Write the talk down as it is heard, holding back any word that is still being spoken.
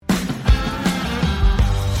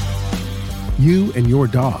You and your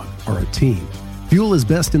dog are a team. Fuel is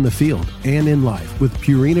best in the field and in life with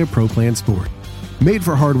Purina Pro Plan Sport. Made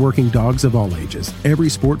for hardworking dogs of all ages, every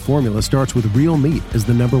sport formula starts with real meat as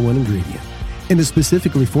the number one ingredient and is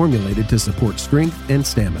specifically formulated to support strength and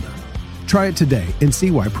stamina. Try it today and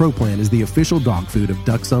see why Pro Plan is the official dog food of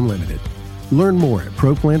Ducks Unlimited. Learn more at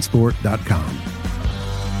ProPlansport.com.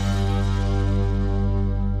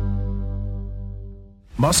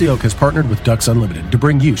 Mossy Oak has partnered with Ducks Unlimited to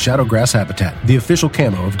bring you Shadowgrass Habitat, the official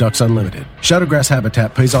camo of Ducks Unlimited. Shadowgrass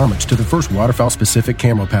Habitat pays homage to the first waterfowl-specific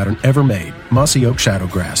camo pattern ever made, Mossy Oak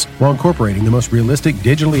Shadowgrass, while incorporating the most realistic,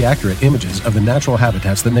 digitally accurate images of the natural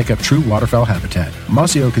habitats that make up true waterfowl habitat.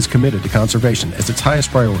 Mossy Oak is committed to conservation as its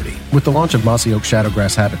highest priority. With the launch of Mossy Oak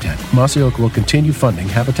Shadowgrass Habitat, Mossy Oak will continue funding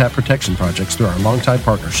habitat protection projects through our longtime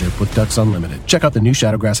partnership with Ducks Unlimited. Check out the new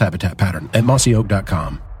Shadowgrass Habitat pattern at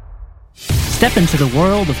mossyoak.com. Step into the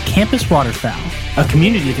world of Campus Waterfowl, a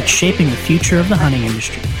community that's shaping the future of the hunting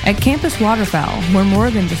industry. At Campus Waterfowl, we're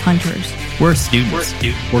more than just hunters. We're students.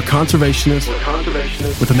 We're conservationists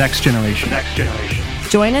with the next generation.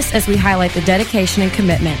 Join us as we highlight the dedication and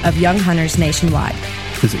commitment of young hunters nationwide.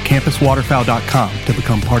 Visit campuswaterfowl.com to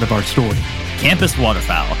become part of our story. Campus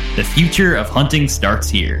Waterfowl, the future of hunting starts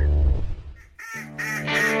here.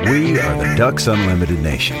 We are the Ducks Unlimited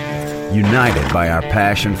Nation, united by our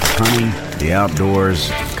passion for hunting, the outdoors,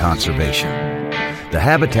 and conservation. The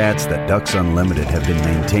habitats that Ducks Unlimited have been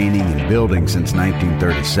maintaining and building since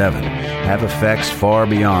 1937 have effects far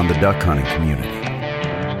beyond the duck hunting community.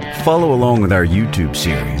 Follow along with our YouTube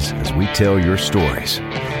series as we tell your stories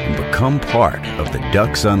and become part of the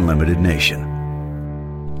Ducks Unlimited Nation.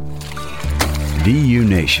 DU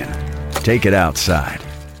Nation, take it outside.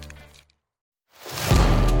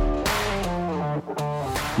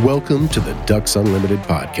 Welcome to the Ducks Unlimited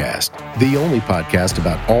podcast, the only podcast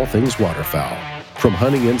about all things waterfowl. From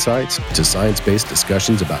hunting insights to science-based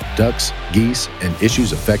discussions about ducks, geese, and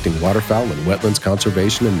issues affecting waterfowl and wetlands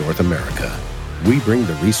conservation in North America. We bring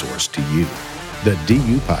the resource to you. The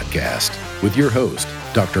DU Podcast with your host,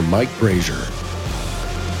 Dr. Mike Brazier.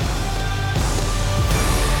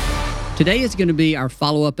 Today is going to be our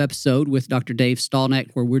follow-up episode with Dr. Dave Stallneck,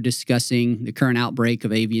 where we're discussing the current outbreak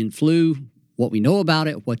of avian flu, what we know about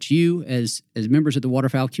it, what you, as members of the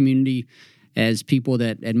waterfowl community, as people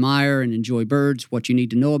that admire and enjoy birds, what you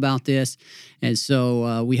need to know about this. And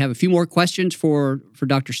so we have a few more questions for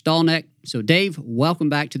Dr. Stallneck. So Dave, welcome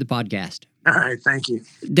back to the podcast. All right, thank you.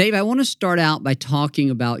 Dave, I want to start out by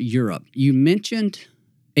talking about Europe. You mentioned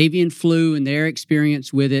avian flu and their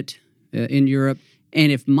experience with it in Europe.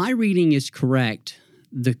 And if my reading is correct,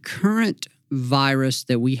 the current virus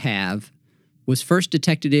that we have was first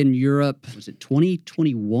detected in Europe, was it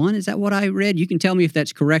 2021? Is that what I read? You can tell me if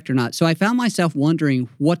that's correct or not. So I found myself wondering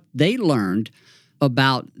what they learned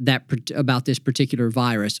about this particular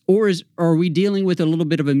virus, or are we dealing with a little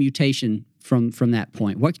bit of a mutation from that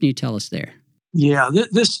point? What can you tell us there? Yeah,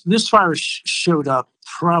 this virus showed up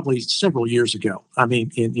probably several years ago. I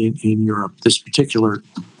mean, in Europe, this particular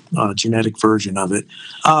genetic version of it,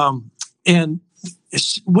 and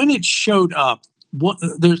when it showed up,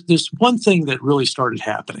 there's one thing that really started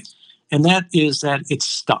happening, and that is that it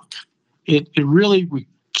stuck. It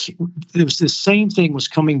was the same thing was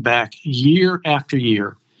coming back year after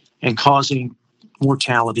year and causing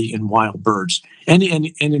mortality in wild birds and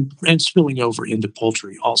spilling over into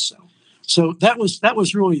poultry also. So that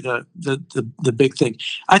was really the big thing.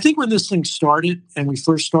 I think when this thing started and we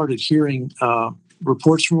first started hearing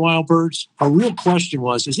reports from wild birds, our real question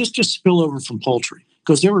was, is this just spillover from poultry?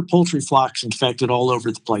 Because there were poultry flocks infected all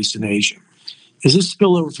over the place in Asia. Is this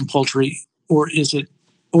spillover from poultry, or is it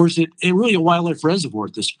really a wildlife reservoir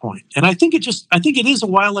at this point? And I think it is a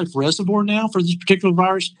wildlife reservoir now for this particular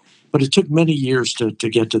virus, but it took many years to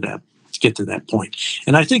get to that point.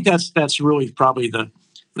 And I think that's really probably the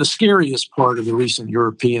scariest part of the recent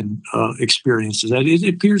European experience, is that it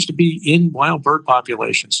appears to be in wild bird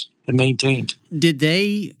populations and maintained.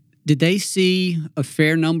 Did they see a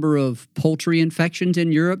fair number of poultry infections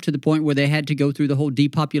in Europe to the point where they had to go through the whole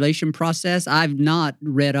depopulation process? I've not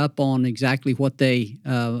read up on exactly what the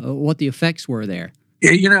effects were there.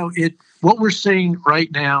 What we're seeing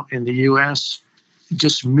right now in the U.S.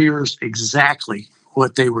 just mirrors exactly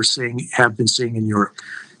what they have been seeing in Europe.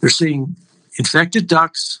 They're seeing infected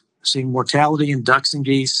ducks, seeing mortality in ducks and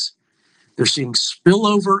geese. They're seeing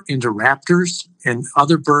spillover into raptors and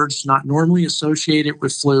other birds not normally associated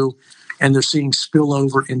with flu, and they're seeing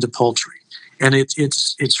spillover into poultry. And it's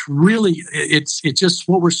just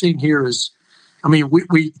what we're seeing here is, I mean,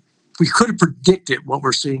 we could have predicted what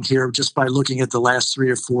we're seeing here just by looking at the last 3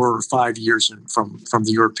 or 4 or 5 years from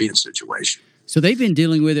the European situation. So they've been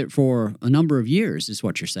dealing with it for a number of years, is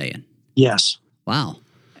what you're saying. Yes. Wow.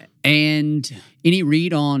 And any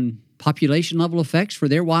read on population level effects for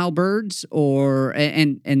their wild birds, or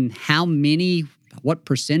and how many, what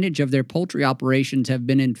percentage of their poultry operations have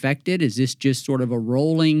been infected? Is this just sort of a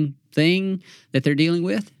rolling thing that they're dealing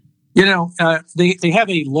with? They have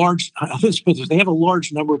a large. Let's put this, they have a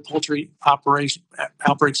large number of poultry outbreaks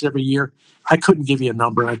every year. I couldn't give you a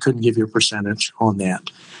number. I couldn't give you a percentage on that.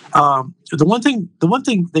 The one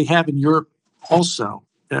thing they have in Europe also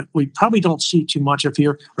that we probably don't see too much of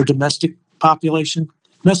here are domestic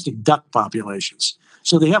duck populations.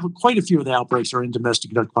 So they have quite a few of the outbreaks are in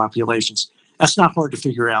domestic duck populations. That's not hard to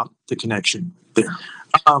figure out the connection there.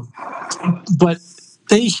 But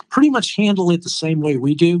they pretty much handle it the same way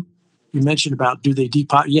we do. You mentioned about do they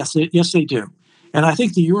depopulate? Yes, they do. And I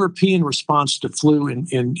think the European response to flu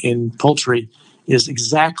in poultry is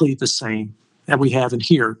exactly the same that we have in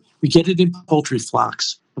here. We get it in poultry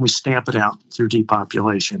flocks and we stamp it out through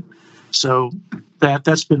depopulation. So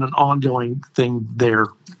that's been an ongoing thing there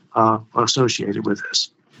associated with this.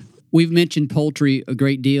 We've mentioned poultry a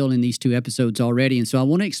great deal in these two episodes already, and so I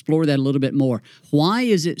want to explore that a little bit more. Why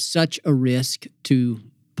is it such a risk to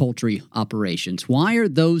poultry operations? Why are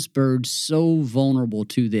those birds so vulnerable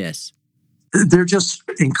to this? They're just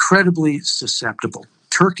incredibly susceptible.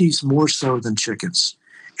 Turkeys more so than chickens.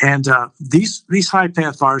 And these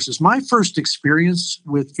high-path viruses, my first experience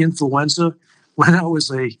with influenza when I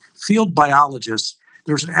was a field biologist,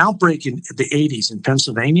 there was an outbreak in the 80s in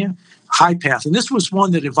Pennsylvania, high-path. And this was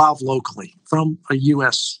one that evolved locally from a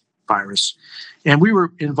U.S. virus. And we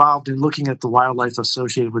were involved in looking at the wildlife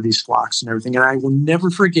associated with these flocks and everything. And I will never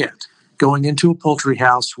forget going into a poultry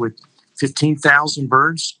house with 15,000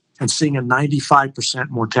 birds and seeing a 95%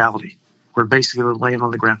 mortality, where basically they're laying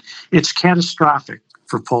on the ground. It's catastrophic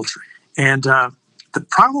for poultry. And the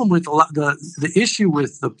problem with the issue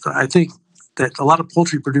with I think that a lot of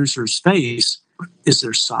poultry producers face is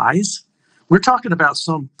their size. We're talking about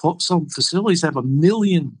some facilities have 1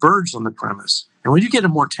 million birds on the premise. And when you get a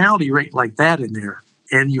mortality rate like that in there,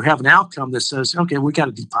 and you have an outcome that says, okay, we got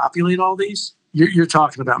to depopulate all these, you're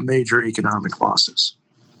talking about major economic losses.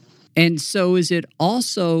 And so is it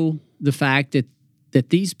also the fact that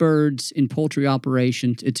these birds in poultry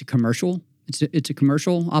operations, it's a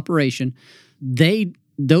commercial operation.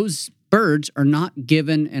 Those birds are not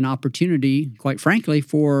given an opportunity, quite frankly,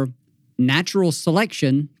 for natural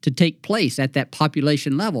selection to take place at that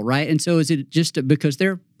population level, right? And so is it just because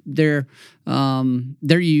they're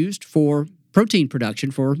used for protein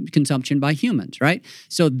production for consumption by humans, right?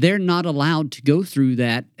 So they're not allowed to go through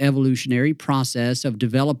that evolutionary process of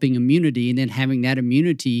developing immunity and then having that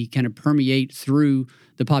immunity kind of permeate through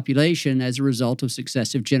the population as a result of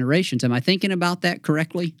successive generations. Am I thinking about that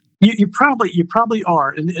correctly? You probably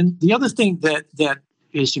are. And the other thing that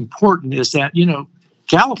is important is that,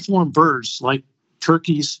 galliform birds like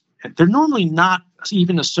turkeys, they're normally not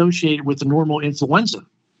even associated with the normal influenza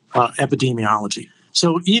epidemiology.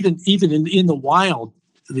 So even in the wild,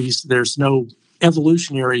 there's no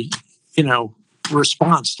evolutionary,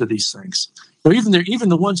 response to these things. So even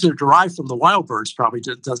the ones that are derived from the wild birds probably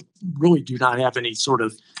do not have any sort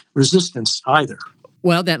of resistance either.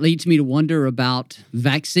 Well, that leads me to wonder about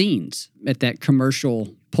vaccines at that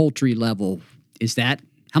commercial poultry level.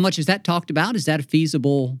 How much is that talked about? Is that a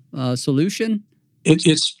feasible solution?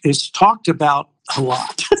 It's talked about a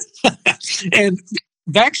lot, and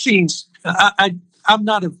vaccines. I'm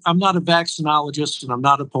not a vaccinologist and I'm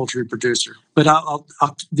not a poultry producer, but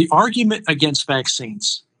the argument against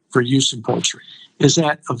vaccines for use in poultry is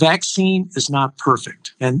that a vaccine is not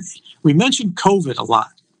perfect. And we mentioned COVID a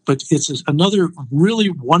lot, but it's another really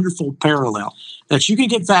wonderful parallel that you can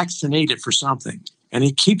get vaccinated for something and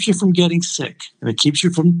it keeps you from getting sick and it keeps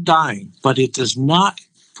you from dying, but it does not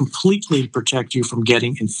completely protect you from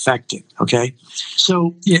getting infected. Okay.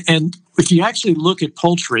 So, and if you actually look at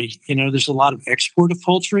poultry, there's a lot of export of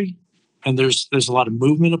poultry and there's a lot of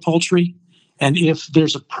movement of poultry. And if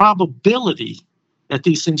there's a probability that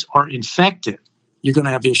these things are infected, you're going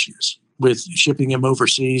to have issues with shipping them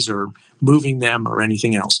overseas or moving them or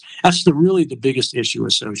anything else. That's really the biggest issue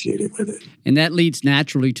associated with it. And that leads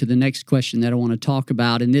naturally to the next question that I want to talk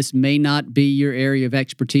about. And this may not be your area of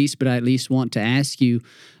expertise, but I at least want to ask you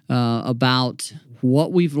about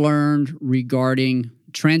what we've learned regarding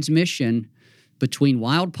transmission between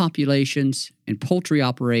wild populations and poultry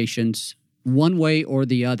operations, one way or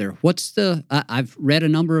the other. I've read a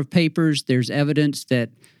number of papers. There's evidence that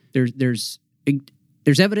there's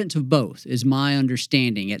There's evidence of both, is my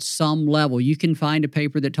understanding. At some level, you can find a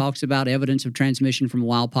paper that talks about evidence of transmission from a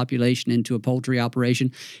wild population into a poultry operation.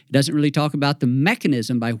 It doesn't really talk about the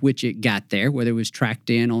mechanism by which it got there, whether it was tracked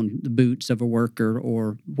in on the boots of a worker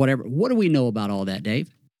or whatever. What do we know about all that, Dave?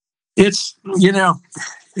 It's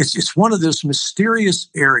one of those mysterious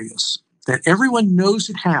areas that everyone knows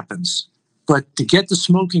it happens, but to get the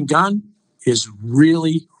smoking gun is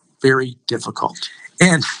really very difficult.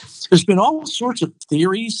 And there's been all sorts of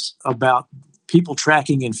theories about people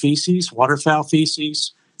tracking in feces, waterfowl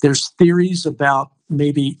feces. There's theories about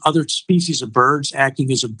maybe other species of birds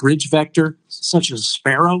acting as a bridge vector, such as a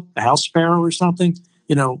sparrow, a house sparrow or something,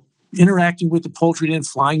 interacting with the poultry and then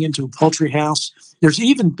flying into a poultry house. There's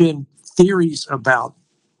even been theories about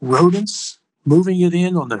rodents moving it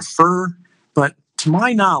in on their fur. But to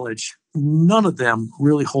my knowledge, none of them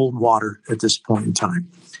really hold water at this point in time.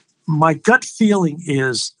 My gut feeling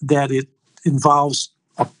is that it involves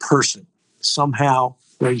a person somehow,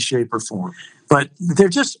 way, shape, or form. But they're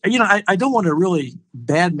just, I don't want to really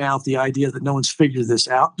badmouth the idea that no one's figured this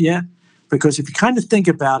out yet, because if you kind of think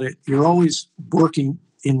about it, you're always working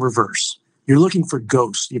in reverse. You're looking for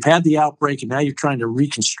ghosts. You've had the outbreak, and now you're trying to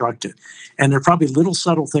reconstruct it. And there are probably little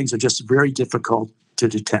subtle things that are just very difficult to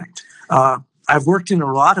detect. I've worked in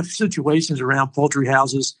a lot of situations around poultry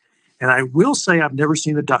houses, and I will say I've never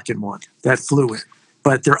seen a duck in one that flew in.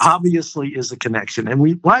 But there obviously is a connection.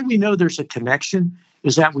 And why we know there's a connection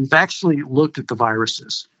is that we've actually looked at the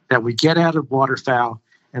viruses that we get out of waterfowl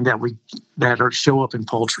and that show up in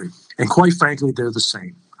poultry. And quite frankly, they're the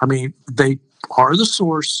same. I mean, they are the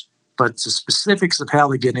source, but the specifics of how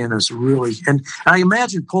they get in is really... And I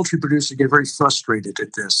imagine poultry producers get very frustrated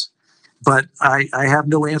at this. But I have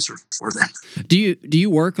no answer for them. Do you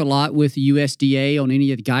work a lot with USDA on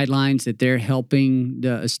any of the guidelines that they're helping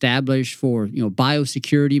establish for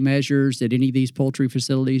biosecurity measures at any of these poultry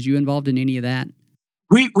facilities? You involved in any of that?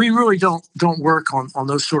 We really don't work on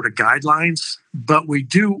those sort of guidelines, but we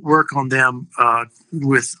do work on them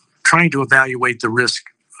with trying to evaluate the risk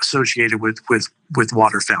associated with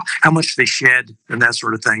waterfowl, how much they shed and that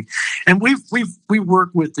sort of thing. And we work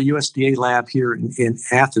with the USDA lab here in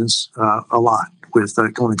Athens a lot with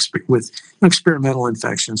experimental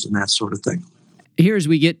infections and that sort of thing. Here, as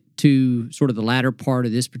we get to sort of the latter part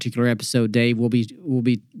of this particular episode, Dave, we'll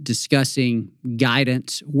be discussing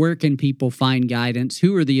guidance. Where can people find guidance?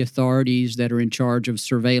 Who are the authorities that are in charge of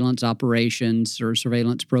surveillance operations or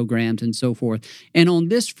surveillance programs and so forth? And on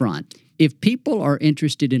this front, if people are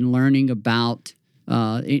interested in learning about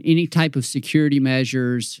any type of security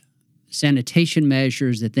measures, sanitation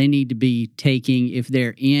measures that they need to be taking if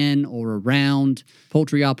they're in or around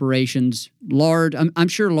poultry operations, I'm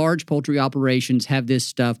sure large poultry operations have this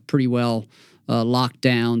stuff pretty well locked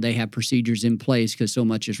down. They have procedures in place because so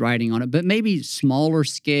much is riding on it. But maybe smaller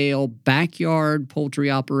scale, backyard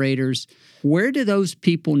poultry operators, where do those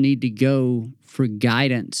people need to go for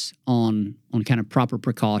guidance on kind of proper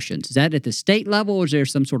precautions? Is that at the state level, or is there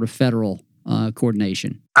some sort of federal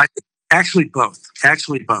coordination? Actually, both.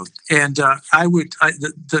 And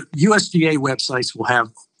the USDA websites will have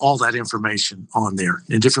all that information on there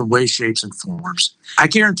in different ways, shapes, and forms. I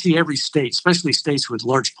guarantee every state, especially states with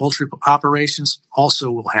large poultry operations,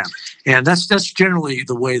 also will have it. And that's generally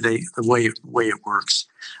the way it works.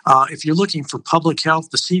 If you're looking for public health,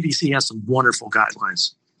 the CDC has some wonderful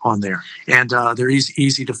guidelines on there, and they're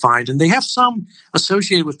easy to find. And they have some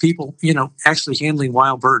associated with people, actually handling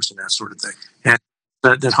wild birds and that sort of thing, and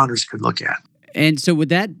that hunters could look at. And so would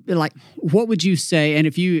that, what would you say, and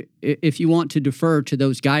if you want to defer to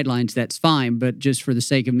those guidelines, that's fine, but just for the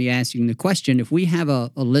sake of me asking the question, if we have a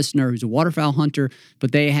listener who's a waterfowl hunter,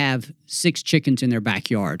 but they have 6 chickens in their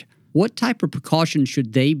backyard, what type of precautions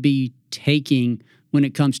should they be taking when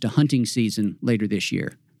it comes to hunting season later this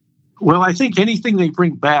year? Well, I think anything they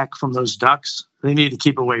bring back from those ducks, they need to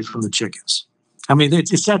keep away from the chickens. I mean,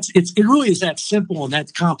 it really is that simple and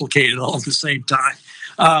that complicated all at the same time.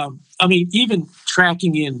 Even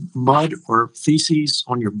tracking in mud or feces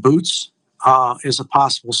on your boots is a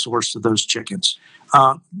possible source of those chickens.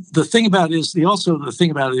 The thing about it is,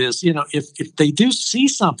 if they do see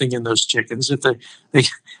something in those chickens, if they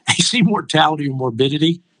see mortality or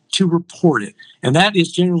morbidity, to report it. And that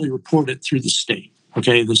is generally reported through the state,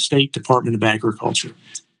 the State Department of Agriculture.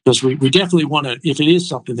 Because we definitely want to, if it is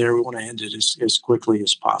something there, we want to end it as quickly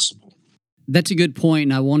as possible. That's a good point,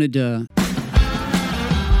 and I wanted to...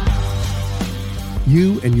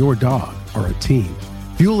 You and your dog are a team.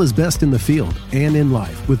 Fuel is best in the field and in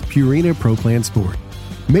life with Purina Pro Plan Sport.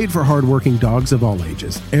 Made for hardworking dogs of all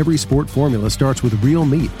ages, every sport formula starts with real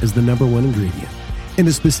meat as the #1 ingredient and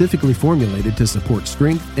is specifically formulated to support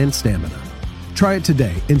strength and stamina. Try it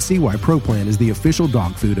today and see why ProPlan is the official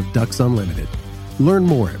dog food of Ducks Unlimited. Learn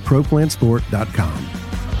more at ProPlansport.com.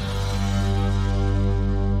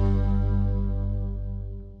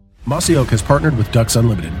 Mossy Oak has partnered with Ducks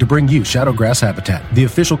Unlimited to bring you Shadowgrass Habitat, the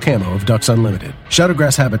official camo of Ducks Unlimited.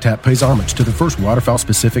 Shadowgrass Habitat pays homage to the first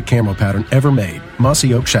waterfowl-specific camo pattern ever made,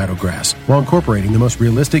 Mossy Oak Shadowgrass, while incorporating the most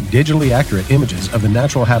realistic, digitally accurate images of the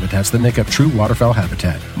natural habitats that make up true waterfowl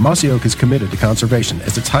habitat. Mossy Oak is committed to conservation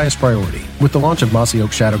as its highest priority. With the launch of Mossy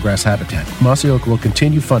Oak Shadowgrass Habitat, Mossy Oak will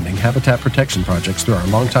continue funding habitat protection projects through our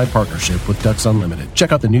longtime partnership with Ducks Unlimited.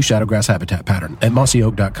 Check out the new Shadowgrass Habitat pattern at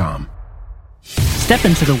mossyoak.com. Step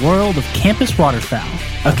into the world of Campus Waterfowl,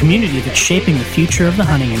 a community that's shaping the future of the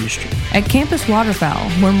hunting industry. At Campus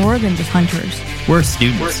Waterfowl, we're more than just hunters. We're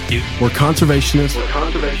students. We're conservationists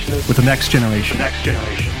with the next generation.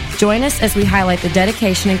 Join us as we highlight the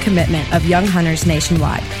dedication and commitment of young hunters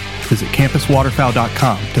nationwide. Visit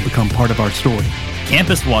campuswaterfowl.com to become part of our story.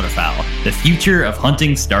 Campus Waterfowl. The future of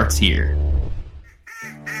hunting starts here.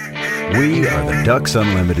 We are the Ducks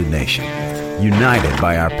Unlimited Nation, united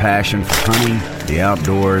by our passion for hunting, the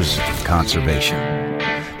outdoors, and conservation.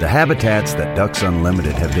 The habitats that Ducks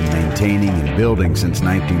Unlimited have been maintaining and building since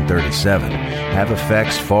 1937 have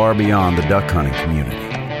effects far beyond the duck hunting community.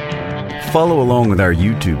 Follow along with our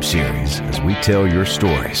YouTube series as we tell your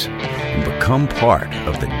stories and become part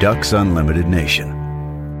of the Ducks Unlimited Nation.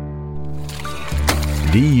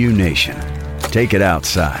 DU Nation, take it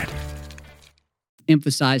outside.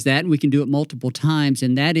 Emphasize that, and we can do it multiple times,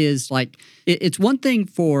 and that is like it's one thing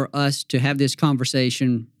for us to have this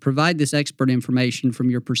conversation, provide this expert information from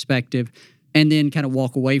your perspective, and then kind of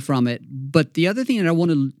walk away from it. But the other thing that I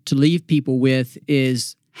wanted to leave people with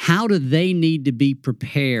is how do they need to be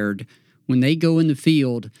prepared when they go in the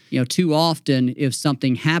field? Too often, if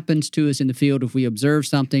something happens to us in the field, if we observe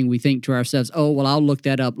something, we think to ourselves, oh, well, I'll look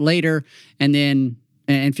that up later,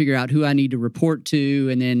 and figure out who I need to report to,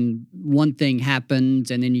 and then one thing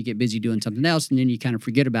happens, and then you get busy doing something else, and then you kind of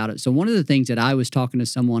forget about it. So one of the things that I was talking to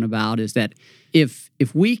someone about is that if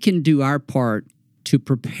we can do our part to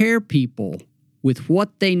prepare people with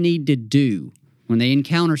what they need to do when they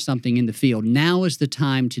encounter something in the field, now is the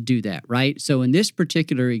time to do that, right? So in this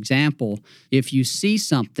particular example, if you see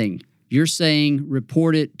something, you're saying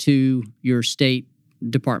report it to your state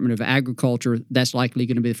Department of Agriculture. That's likely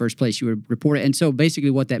going to be the first place you would report it. And so basically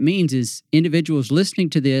what that means is individuals listening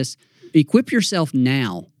to this, equip yourself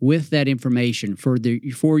now with that information for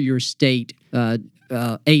your state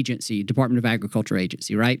agency, Department of Agriculture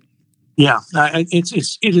agency, right? Yeah, it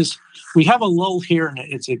is. We have a lull here, and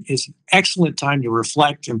it's an excellent time to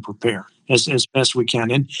reflect and prepare as best we can.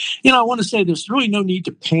 And I want to say there's really no need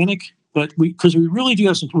to panic, but because we really do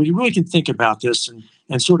have we really can think about this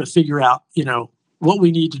and sort of figure out what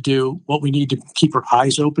we need to do, what we need to keep our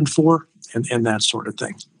eyes open for, and that sort of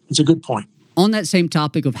thing. It's a good point. On that same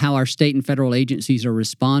topic of how our state and federal agencies are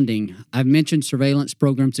responding, I've mentioned surveillance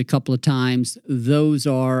programs a couple of times. Those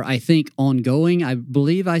are, I think, ongoing. I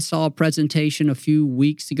believe I saw a presentation a few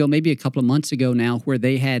weeks ago, maybe a couple of months ago now, where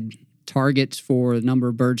they had targets for the number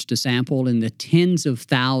of birds to sample in the tens of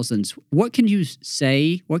thousands. What can you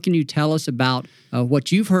say? What can you tell us about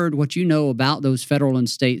what you've heard, what you know about those federal and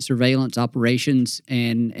state surveillance operations?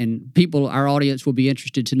 And people, our audience will be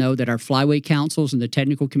interested to know that our flyway councils and the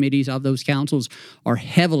technical committees of those councils are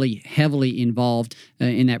heavily, heavily involved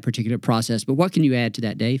in that particular process. But what can you add to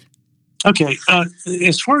that, Dave? Okay.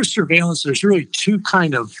 As far as surveillance, there's really two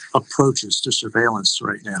kind of approaches to surveillance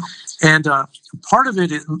right now. And part of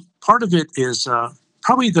it is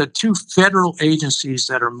probably the two federal agencies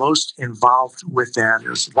that are most involved with that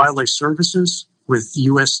is Wildlife Services with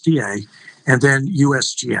USDA and then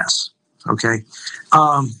USGS. Okay.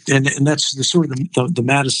 And that's the sort of the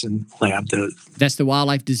Madison lab. That's the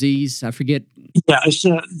wildlife disease. I forget. Yeah. It's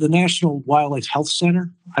the National Wildlife Health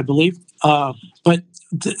Center, I believe. But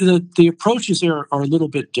the approaches there are a little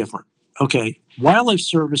bit different. Okay. Wildlife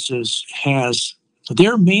Services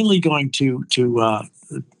they're mainly going to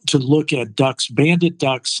look at ducks, banded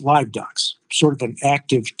ducks, live ducks, sort of an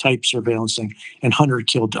active type surveillance thing, and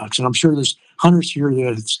hunter-killed ducks. And I'm sure there's hunters here that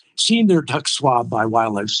have seen their ducks swabbed by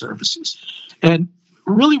Wildlife Services. And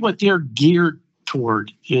really what they're geared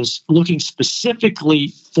toward is looking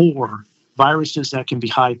specifically for viruses that can be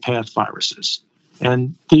high-path viruses.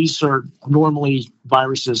 And these are normally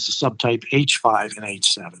viruses, the subtype H5 and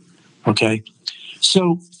H7. Okay?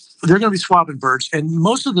 So they're going to be swabbing birds, and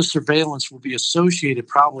most of the surveillance will be associated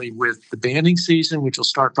probably with the banding season, which will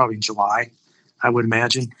start probably in July, I would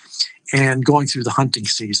imagine, and going through the hunting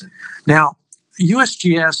season. Now,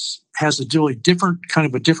 USGS has a really different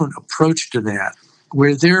approach to that,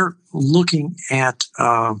 where they're looking at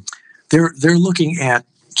they're looking at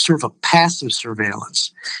sort of a passive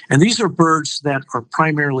surveillance. And these are birds that are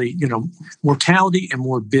primarily, mortality and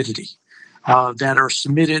morbidity that are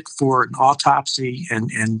submitted for an autopsy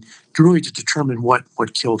and really to determine what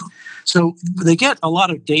killed them. So they get a lot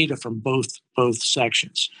of data from both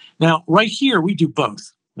sections. Now, right here, we do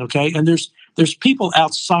both, okay? And there's people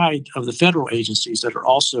outside of the federal agencies that are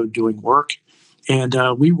also doing work. And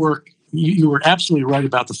we work, you were absolutely right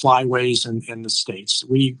about the flyways and the states.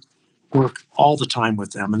 We work all the time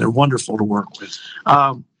with them, and they're wonderful to work with.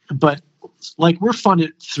 But like we're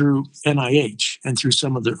funded through NIH and through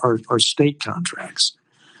some of our state contracts.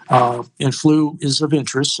 And flu is of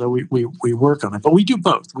interest, so we work on it. But we do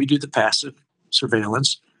both. We do the passive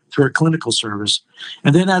surveillance through our clinical service.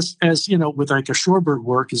 And then as with like a shorebird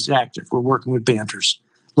work is active. We're working with banters,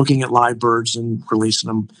 looking at live birds and releasing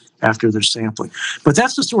them after they're sampling. But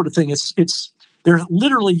that's the sort of thing. It's there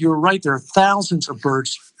literally, you're right, there are thousands of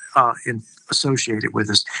birds associated with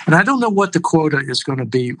this. And I don't know what the quota is going to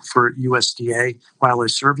be for USDA Wildlife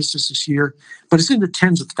Services this year, but it's in the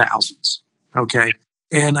tens of thousands, okay?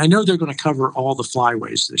 And I know they're going to cover all the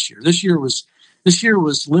flyways this year. This year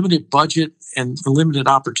was limited budget and limited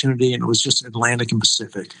opportunity, and it was just Atlantic and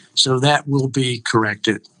Pacific. So that will be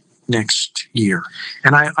corrected next year.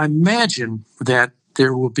 And I imagine that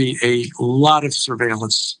there will be a lot of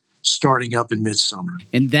surveillance starting up in midsummer.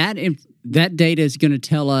 And that data is going to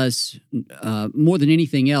tell us, more than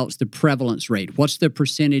anything else, the prevalence rate. What's the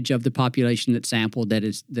percentage of the population that's sampled that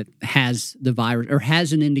has the virus or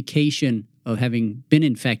has an indication of having been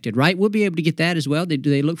infected, right? We'll be able to get that as well. Do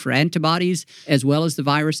they look for antibodies as well as the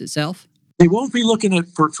virus itself? They won't be looking at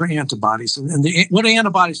for antibodies. And what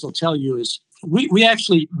antibodies will tell you is we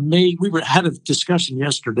actually had a discussion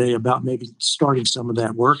yesterday about maybe starting some of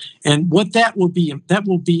that work. And what that will be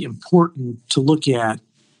important to look at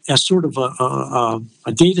as sort of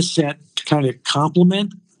a data set to kind of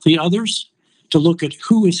complement the others, to look at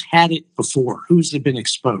who has had it before, who's been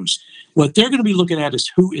exposed. What they're going to be looking at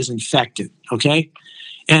is who is infected, okay?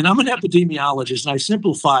 And I'm an epidemiologist, and I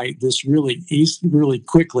simplify this really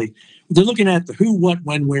quickly. They're looking at the who, what,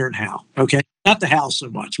 when, where, and how, okay? Not the how so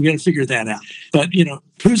much. We got to figure that out. But,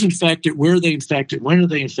 who's infected, where are they infected, when are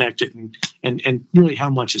they infected, and really how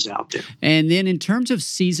much is out there. And then in terms of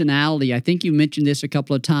seasonality, I think you mentioned this a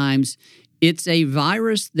couple of times. It's a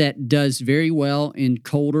virus that does very well in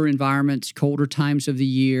colder environments, colder times of the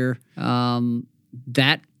year.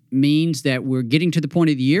 That means that we're getting to the point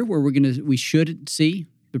of the year where we should see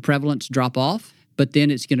the prevalence drop off, but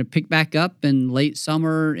then it's going to pick back up in late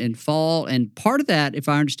summer and fall. And part of that, if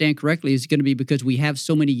I understand correctly, is going to be because we have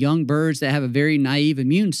so many young birds that have a very naive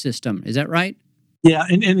immune system. Is that right? Yeah,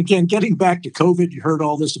 and again, getting back to COVID, you heard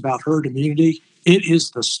all this about herd immunity. It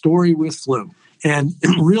is the story with flu. And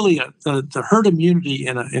really, the herd immunity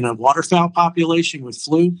in a waterfowl population with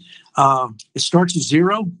flu, it starts at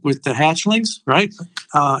zero with the hatchlings, right?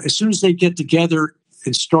 As soon as they get together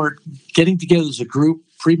and start getting together as a group,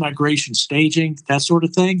 pre-migration staging, that sort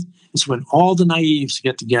of thing, is when all the naives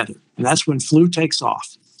get together. And that's when flu takes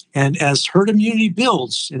off. And as herd immunity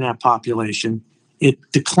builds in that population, it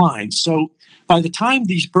declines. So by the time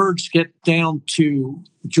these birds get down to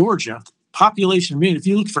Georgia, population immunity, if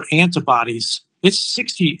you look for antibodies, it's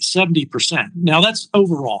 60, 70%. Now, that's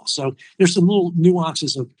overall. So there's some little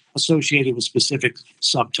nuances associated with specific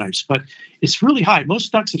subtypes, but it's really high.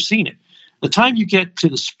 Most ducks have seen it. The time you get to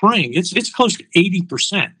the spring, it's close to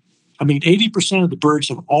 80%. I mean, 80% of the birds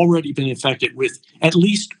have already been infected with at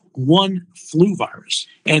least one flu virus.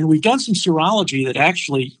 And we've done some serology that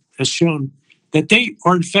actually has shown that they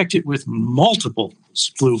are infected with multiple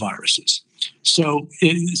flu viruses. So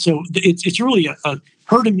it's really a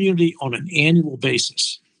herd immunity on an annual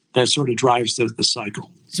basis that sort of drives the cycle.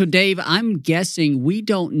 So, Dave, I'm guessing we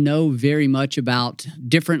don't know very much about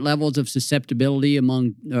different levels of susceptibility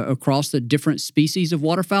across the different species of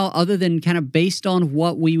waterfowl, other than kind of based on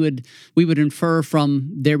what we would infer from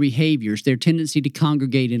their behaviors, their tendency to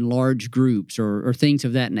congregate in large groups or things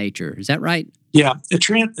of that nature. Is that right? Yeah,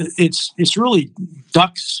 it's really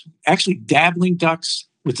ducks, actually dabbling ducks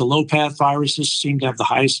with the low path viruses seem to have the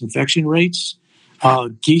highest infection rates.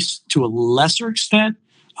 Geese to a lesser extent,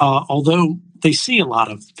 although they see a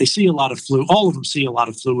lot of flu. All of them see a lot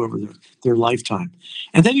of flu over their lifetime.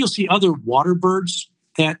 And then you'll see other water birds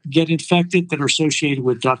that get infected that are associated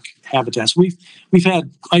with duck habitats. We've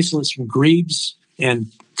had isolates from grebes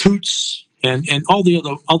and coots and all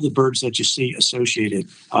the other birds that you see associated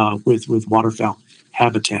with waterfowl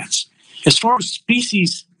habitats. As far as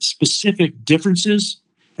species-specific differences,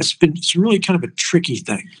 it's really kind of a tricky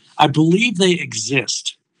thing. I believe they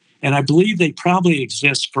exist, and I believe they probably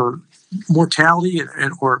exist for mortality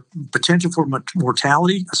or potential for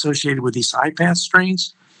mortality associated with these high path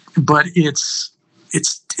strains, but it's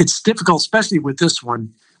difficult, especially with this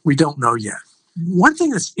one. We don't know yet. One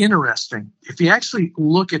thing that's interesting, if you actually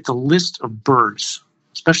look at the list of birds,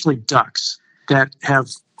 especially ducks, that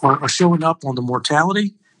are showing up on the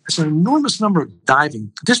mortality, there's an enormous number of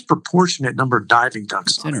disproportionate number of diving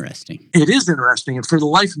ducks. It's interesting. It is interesting, and for the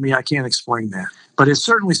life of me, I can't explain that. But it's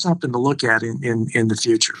certainly something to look at in the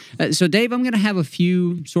future. So, Dave, I'm going to have a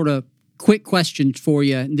few sort of quick questions for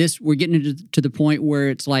you. We're getting to the point where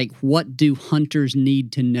it's like, what do hunters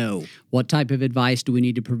need to know? What type of advice do we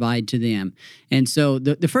need to provide to them? And so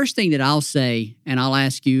the first thing that I'll say, and I'll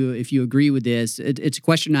ask you if you agree with this, it's a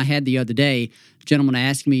question I had the other day. A gentleman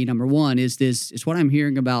asked me, number one, is what I'm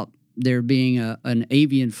hearing about there being an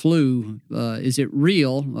avian flu. Is it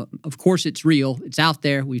real? Of course it's real. It's out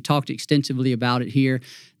there. We've talked extensively about it here.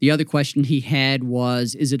 The other question he had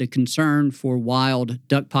was, is it a concern for wild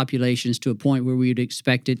duck populations to a point where we would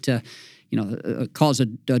expect it to, cause a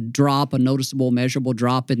drop, a noticeable, measurable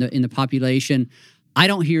drop in the population? I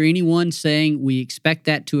don't hear anyone saying we expect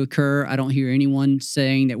that to occur. I don't hear anyone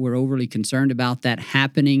saying that we're overly concerned about that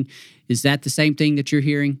happening. Is that the same thing that you're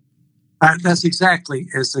hearing? That's exactly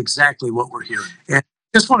what we're hearing. And I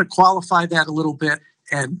just want to qualify that a little bit.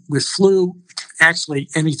 And with flu, actually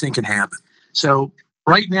anything can happen. So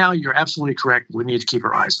right now, you're absolutely correct. We need to keep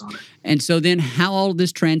our eyes on it. And so then how all of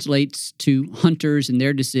this translates to hunters and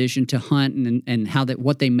their decision to hunt and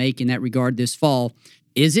what they make in that regard this fall.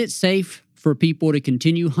 Is it safe for people to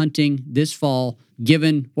continue hunting this fall,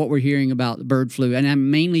 given what we're hearing about the bird flu? And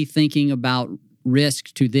I'm mainly thinking about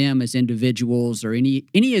risk to them as individuals or any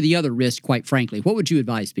of the other risks, quite frankly. What would you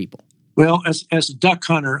advise people? Well, as a duck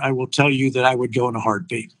hunter, I will tell you that I would go in a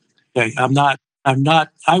heartbeat. Okay, I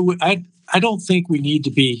don't think we need to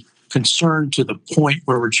be concerned to the point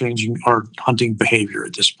where we're changing our hunting behavior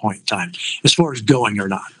at this point in time, as far as going or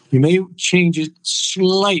not. We may change it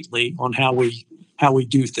slightly on how we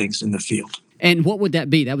do things in the field. And what would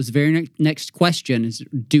that be? That was the very next question is,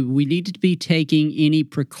 do we need to be taking any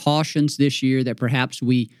precautions this year that perhaps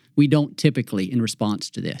we don't typically in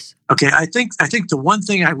response to this? Okay, I think the one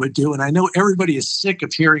thing I would do, and I know everybody is sick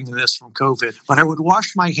of hearing this from COVID, but I would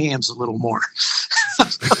wash my hands a little more.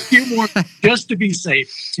 A few more just to be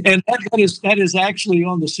safe. And that is actually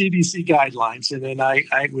on the CDC guidelines. And then I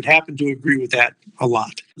would happen to agree with that a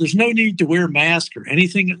lot. There's no need to wear a mask or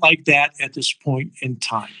anything like that at this point in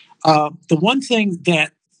time. The one thing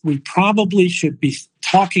that we probably should be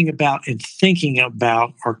talking about and thinking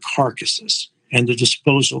about are carcasses and the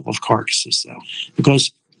disposal of carcasses, though,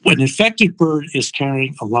 because an infected bird is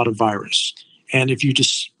carrying a lot of virus. And if you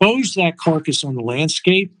dispose that carcass on the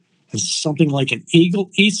landscape, and something like an eagle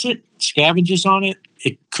eats it, scavenges on it,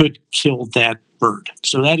 it could kill that bird.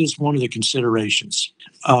 So that is one of the considerations.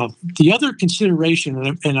 The other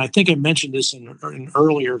consideration, and I think I mentioned this in an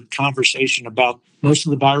earlier conversation about most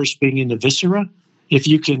of the virus being in the viscera, if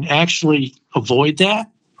you can actually avoid that,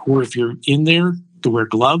 or if you're in there, to wear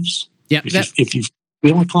gloves. Yeah, if you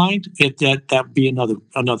feel inclined, that would be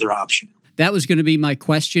another option. That was going to be my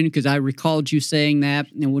question, because I recalled you saying that.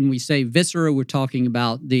 And when we say viscera, we're talking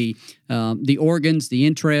about the organs, the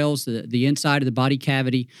entrails, the inside of the body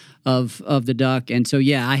cavity of the duck. And so,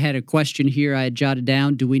 yeah, I had a question here I had jotted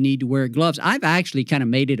down. Do we need to wear gloves? I've actually kind of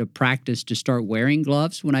made it a practice to start wearing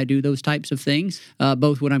gloves when I do those types of things,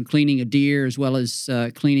 both when I'm cleaning a deer as well as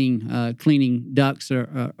cleaning ducks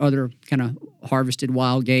or other kind of harvested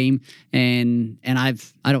wild game. And I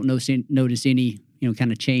don't notice any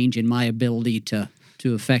kind of change in my ability to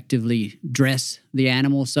effectively dress the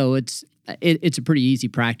animal. So it's a pretty easy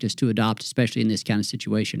practice to adopt, especially in this kind of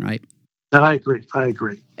situation, right? I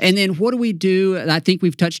agree. And then what do we do? I think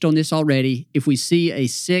we've touched on this already. If we see a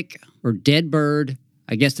sick or dead bird,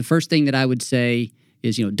 I guess the first thing that I would say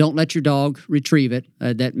is, don't let your dog retrieve it.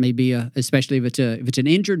 That may be especially if it's an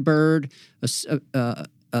injured bird,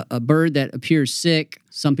 a bird that appears sick.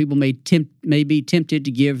 Some people may be tempted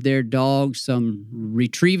to give their dog some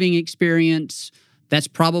retrieving experience. That's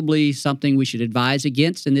probably something we should advise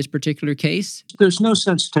against in this particular case. There's no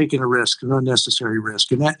sense taking a risk, an unnecessary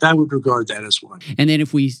risk, and that I would regard that as one. And then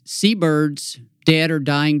if we see birds, dead or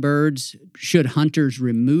dying birds, should hunters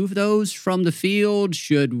remove those from the field?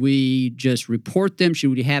 Should we just report them?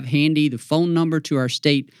 Should we have handy the phone number to our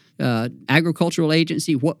state agricultural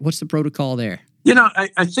agency? What's the protocol there?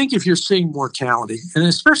 I think if you're seeing mortality, and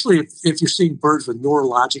especially if you're seeing birds with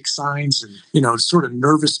neurologic signs and, sort of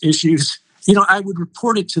nervous issues, I would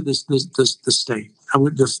report it to the state.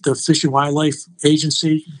 the Fish and Wildlife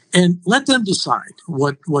Agency, and let them decide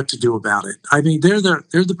what to do about it. I mean, they're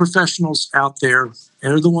the professionals out there.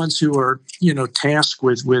 They're the ones who are tasked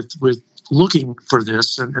with looking for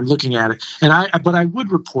this and looking at it. But I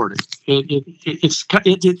would report it.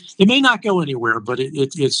 It may not go anywhere, but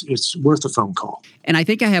it's worth a phone call. And I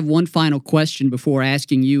think I have one final question before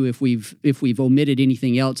asking you if we've omitted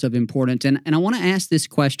anything else of importance. And I want to ask this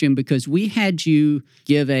question because we had you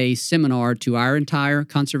give a seminar to our entire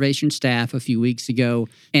conservation staff a few weeks ago.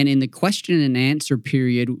 And in the question and answer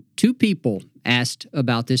period, 2 people asked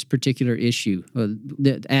about this particular issue,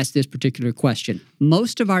 asked this particular question.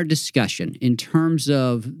 Most of our discussion in terms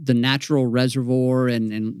of the natural reservoir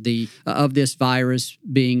and the of this virus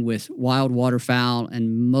being with wild waterfowl,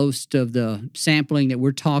 and most of the sampling that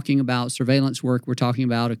we're talking about, surveillance work we're talking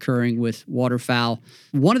about occurring with waterfowl.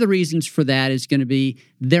 One of the reasons for that is going to be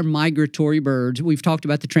they're migratory birds. We've talked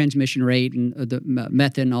about the transmission rate and the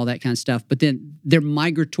method and all that kind of stuff, but then they're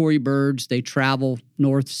migratory birds. They travel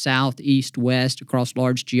north, south, east, west across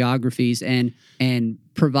large geographies and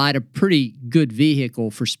provide a pretty good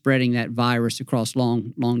vehicle for spreading that virus across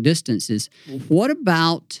long distances. What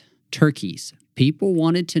about turkeys? People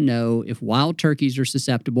wanted to know if wild turkeys are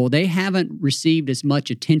susceptible. They haven't received as much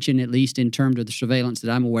attention, at least in terms of the surveillance that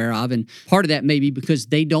I'm aware of. And part of that may be because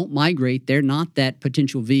they don't migrate. They're not that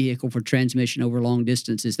potential vehicle for transmission over long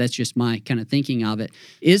distances. That's just my kind of thinking of it.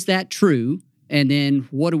 Is that true? And then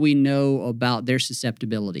what do we know about their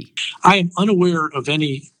susceptibility? I am unaware of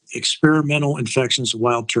any experimental infections of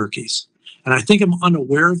wild turkeys. And I think I'm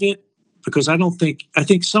unaware of it because I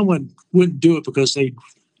think someone wouldn't do it because they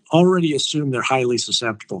already assume they're highly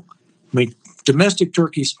susceptible. I mean, domestic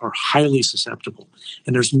turkeys are highly susceptible,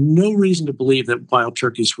 and there's no reason to believe that wild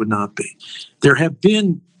turkeys would not be. There have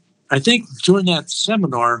been, I think during that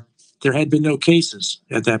seminar, there had been no cases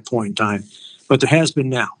at that point in time, but there has been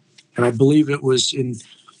now. And I believe it was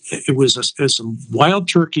some wild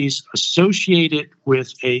turkeys associated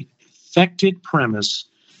with a infected premise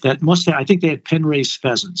that must have, I think they had pen-raised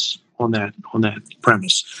pheasants on that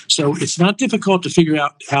premise. So it's not difficult to figure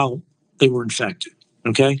out how they were infected.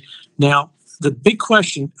 Okay. Now, the big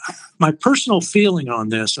question, my personal feeling on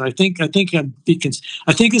this, and I think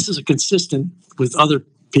this is consistent with other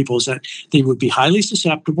people, is that they would be highly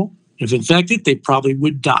susceptible. If infected, they probably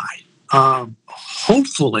would die.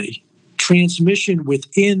 Hopefully, transmission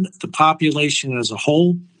within the population as a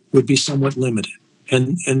whole would be somewhat limited.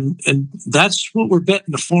 And that's what we're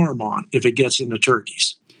betting the farm on if it gets into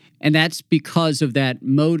turkeys. And that's because of that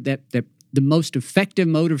mode, that the most effective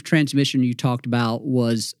mode of transmission you talked about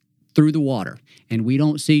was through the water. And we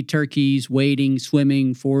don't see turkeys wading,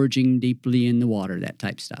 swimming, foraging deeply in the water, that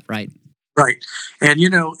type of stuff, right? Right. And,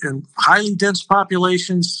 in highly dense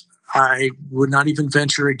populations, I would not even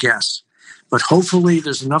venture a guess. But hopefully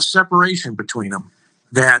there's enough separation between them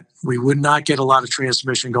that we would not get a lot of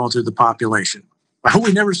transmission going through the population. I hope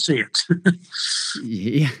we never see it.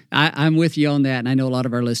 Yeah, I'm with you on that, and I know a lot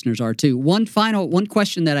of our listeners are too. One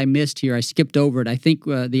question that I missed here, I skipped over it. I think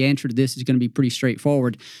the answer to this is going to be pretty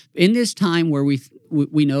straightforward. In this time where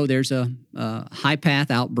we know there's a high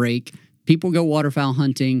path outbreak, people go waterfowl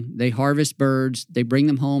hunting, they harvest birds, they bring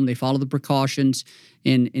them home, they follow the precautions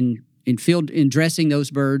in dressing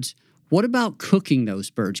those birds. What about cooking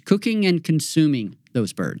those birds, cooking and consuming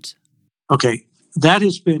those birds? Okay, that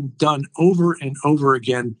has been done over and over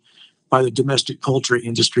again by the domestic poultry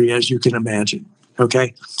industry, as you can imagine.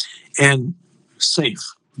 Okay, and safe.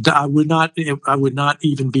 I would not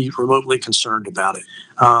even be remotely concerned about it.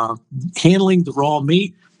 Handling the raw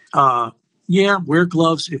meat, wear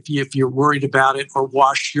gloves if you're worried about it, or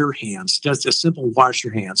wash your hands. Just a simple wash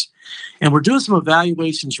your hands. And we're doing some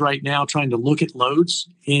evaluations right now, trying to look at loads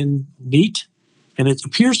in meat, and it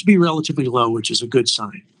appears to be relatively low, which is a good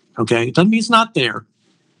sign. Okay, it doesn't mean it's not there,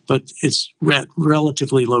 but it's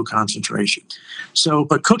relatively low concentration. So,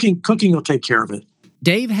 but cooking will take care of it.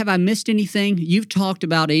 Dave, have I missed anything? You've talked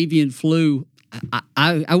about avian flu.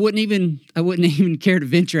 I wouldn't even care to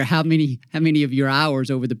venture how many of your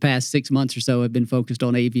hours over the past 6 months or so have been focused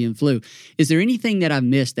on avian flu. Is there anything that I've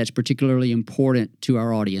missed that's particularly important to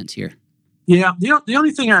our audience here? Yeah, the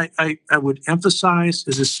only thing I would emphasize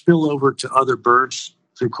is a spillover to other birds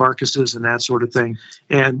through carcasses and that sort of thing.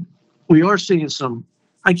 And we are seeing some,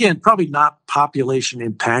 again, probably not population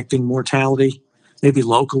impacting mortality, maybe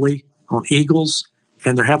locally on eagles.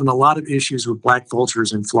 And they're having a lot of issues with black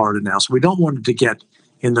vultures in Florida now. So we don't want it to get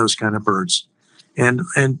in those kind of birds. And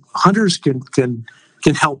hunters can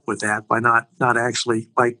help with that by not actually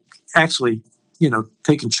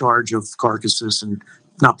taking charge of carcasses and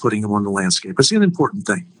not putting them on the landscape. It's an important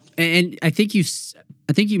thing. And I think you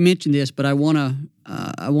mentioned this, but I want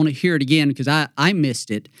to hear it again because I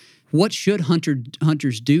missed it. What should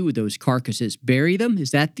hunters do with those carcasses? Bury them?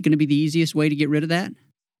 Is that going to be the easiest way to get rid of that?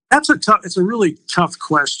 It's a really tough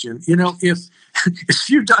question. If as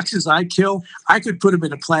few ducks as I kill, I could put them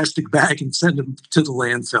in a plastic bag and send them to the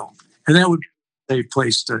landfill, and that would be a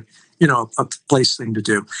place thing to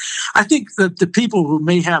do. I think that the people who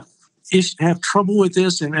may have trouble with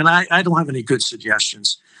this, and I don't have any good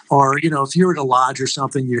suggestions. Or, if you're at a lodge or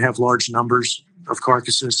something, you have large numbers of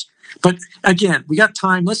carcasses. But again, we got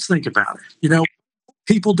time. Let's think about it.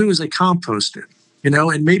 People do is they compost it,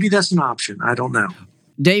 and maybe that's an option. I don't know.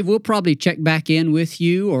 Dave, we'll probably check back in with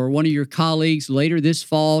you or one of your colleagues later this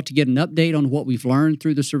fall to get an update on what we've learned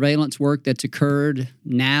through the surveillance work that's occurred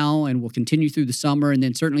now and will continue through the summer. And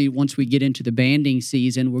then certainly once we get into the banding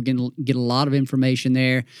season, we're going to get a lot of information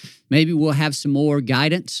there. Maybe we'll have some more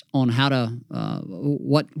guidance on how to,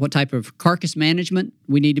 what type of carcass management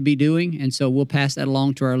we need to be doing. And so we'll pass that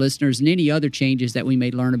along to our listeners and any other changes that we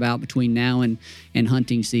may learn about between now and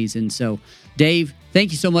hunting season. So, Dave,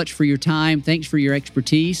 thank you so much for your time. Thanks for your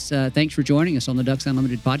expertise. Thanks for joining us on the Ducks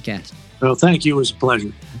Unlimited podcast. Well, thank you. It was a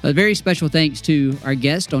pleasure. A very special thanks to our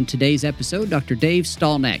guest on today's episode, Dr. Dave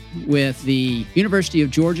Stalneck with the University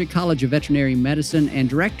of Georgia College of Veterinary Medicine and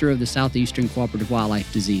Director of the Southeastern Cooperative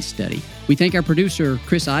Wildlife Disease Study. We thank our producer,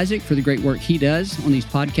 Chris Isaac, for the great work he does on these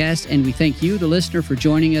podcasts, and we thank you, the listener, for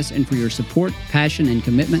joining us and for your support, passion, and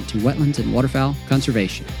commitment to wetlands and waterfowl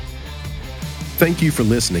conservation. Thank you for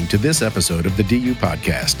listening to this episode of the DU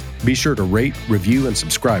Podcast. Be sure to rate, review, and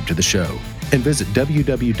subscribe to the show. And visit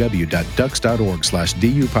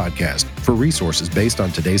www.ducks.org/DU Podcast for resources based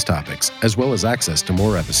on today's topics, as well as access to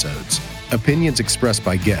more episodes. Opinions expressed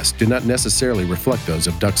by guests do not necessarily reflect those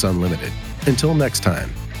of Ducks Unlimited. Until next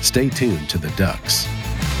time, stay tuned to the Ducks.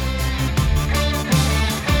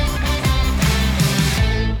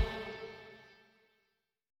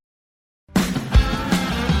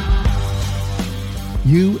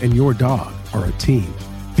 You and your dog are a team.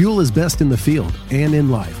 Fuel is best in the field and in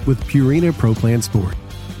life with Purina Pro Plan Sport.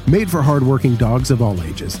 Made for hardworking dogs of all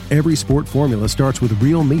ages, every sport formula starts with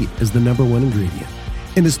real meat as the #1 ingredient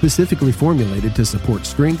and is specifically formulated to support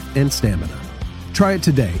strength and stamina. Try it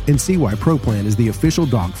today and see why Pro Plan is the official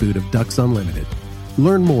dog food of Ducks Unlimited.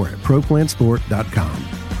 Learn more at ProPlansport.com.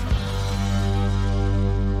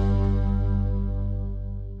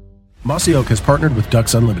 Mossy Oak has partnered with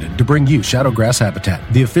Ducks Unlimited to bring you Shadowgrass Habitat,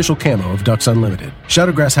 the official camo of Ducks Unlimited.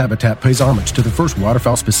 Shadowgrass Habitat pays homage to the first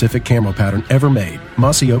waterfowl-specific camo pattern ever made,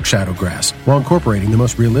 Mossy Oak Shadowgrass, while incorporating the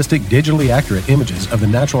most realistic, digitally accurate images of the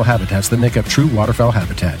natural habitats that make up true waterfowl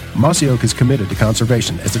habitat. Mossy Oak is committed to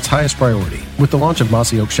conservation as its highest priority. With the launch of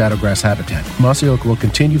Mossy Oak Shadowgrass Habitat, Mossy Oak will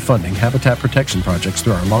continue funding habitat protection projects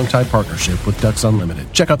through our longtime partnership with Ducks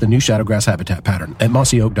Unlimited. Check out the new Shadowgrass Habitat pattern at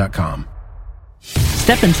mossyoak.com.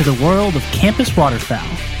 Step into the world of Campus Waterfowl,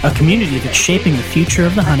 a community that's shaping the future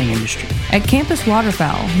of the hunting industry. At Campus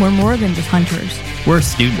Waterfowl, we're more than just hunters. We're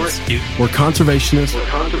students. We're conservationists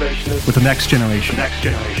with the next generation.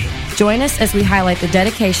 Join us as we highlight the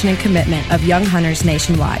dedication and commitment of young hunters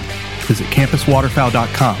nationwide. Visit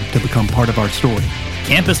campuswaterfowl.com to become part of our story.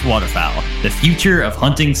 Campus Waterfowl. The future of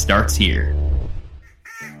hunting starts here.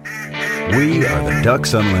 We are the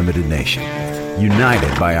Ducks Unlimited Nation,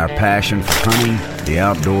 united by our passion for hunting, the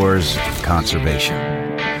outdoors, and conservation.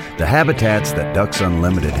 The habitats that Ducks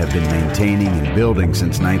Unlimited have been maintaining and building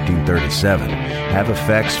since 1937 have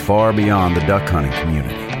effects far beyond the duck hunting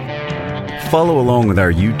community. Follow along with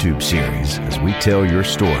our YouTube series as we tell your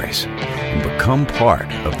stories and become part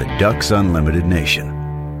of the Ducks Unlimited Nation.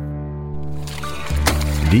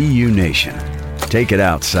 DU Nation, take it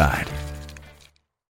outside.